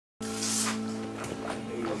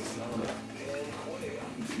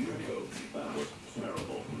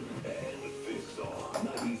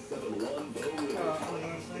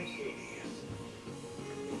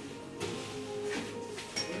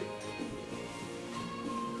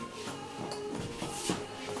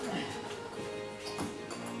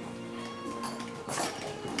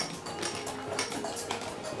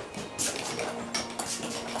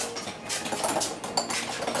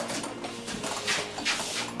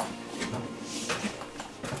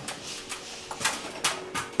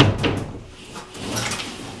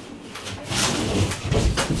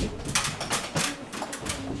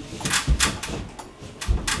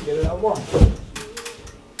Get it out more.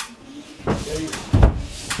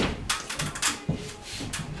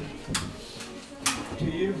 To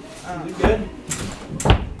you? Is it good?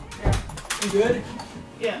 Yeah. You good?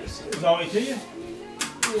 Yes. Is it all the way to you?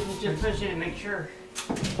 Just push it and make sure.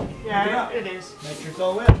 Yeah, it is. Make sure it's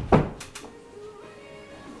all wet.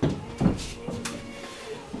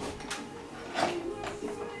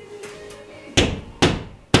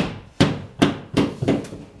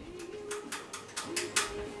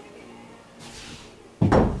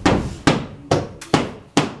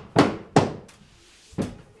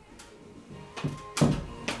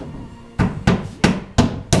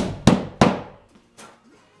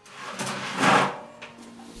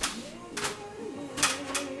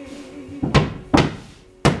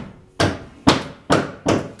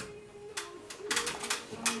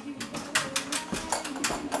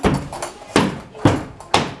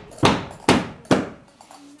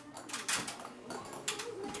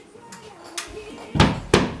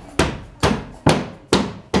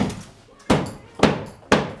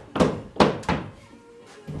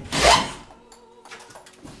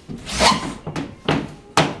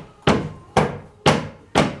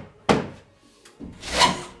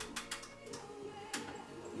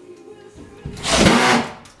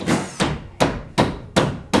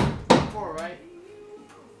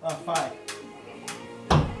 Five.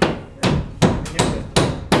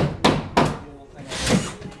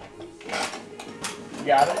 You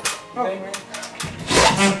got it? Oh.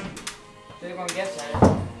 They're gonna guess at it.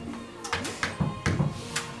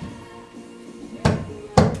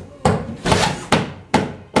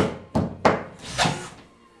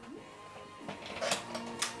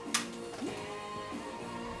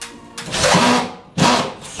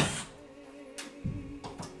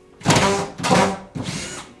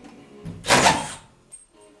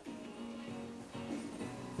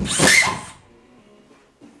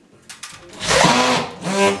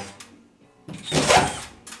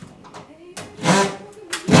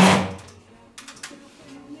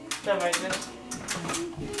 Stuff like this.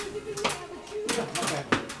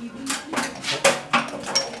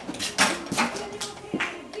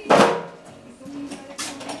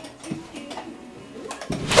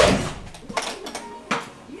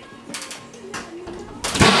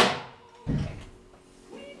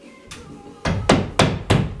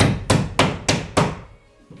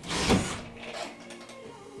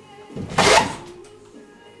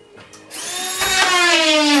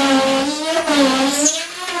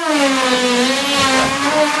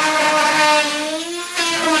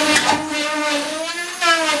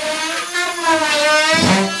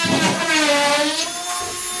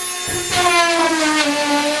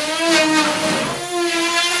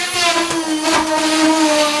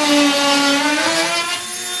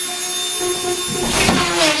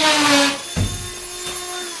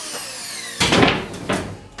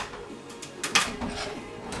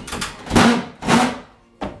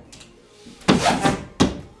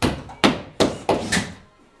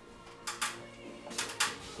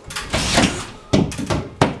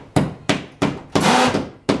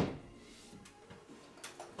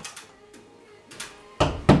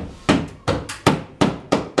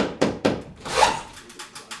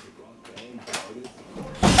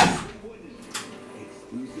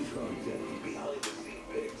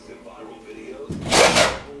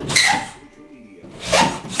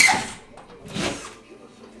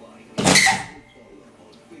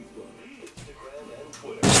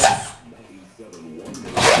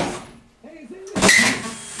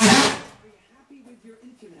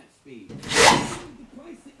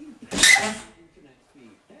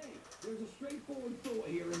 Straightforward thought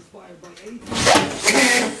here inspired by AT&T.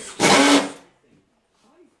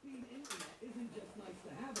 High-speed internet isn't just nice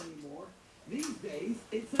to have anymore. These days,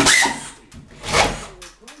 it's a necessity. Forward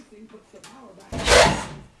pricing puts the power back in your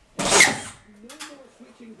hands. No more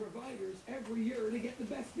switching providers every year to get the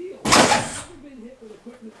best deal. If you've ever been hit with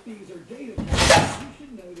equipment fees or data costs, you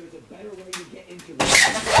should know there's a better way to get internet.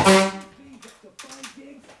 Fees up to 5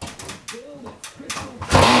 gigs and build a crystal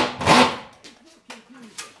clear. It's not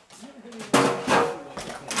confusing.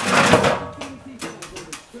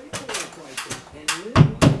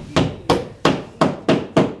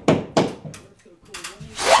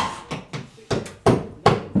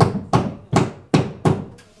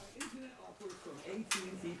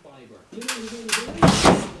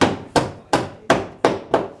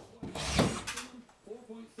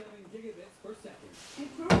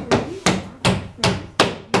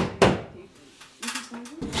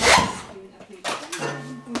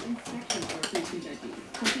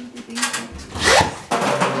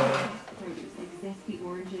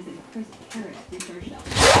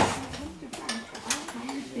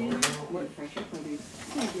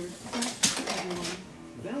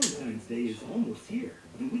 Day is almost here,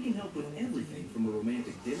 and we can help with everything from a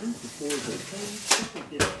romantic dinner to four bouquets, special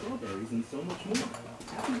gift strawberries, and so much more.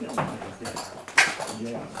 Happy Valentine's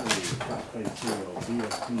Day. Yeah, so chocolate cereal,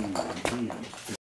 BSP, and